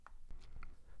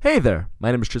Hey there,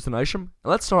 my name is Tristan Isham, and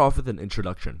let's start off with an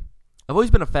introduction. I've always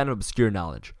been a fan of obscure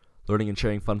knowledge. Learning and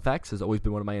sharing fun facts has always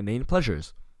been one of my inane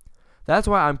pleasures. That's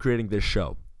why I'm creating this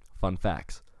show, Fun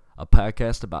Facts, a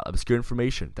podcast about obscure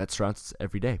information that surrounds us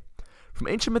every day. From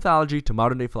ancient mythology to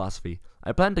modern day philosophy,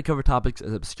 I plan to cover topics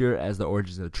as obscure as the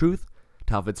origins of the truth,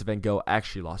 to how Vincent van Gogh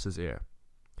actually lost his ear.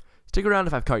 Stick around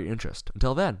if I've caught your interest.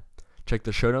 Until then, check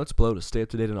the show notes below to stay up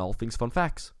to date on all things fun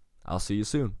facts. I'll see you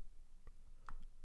soon.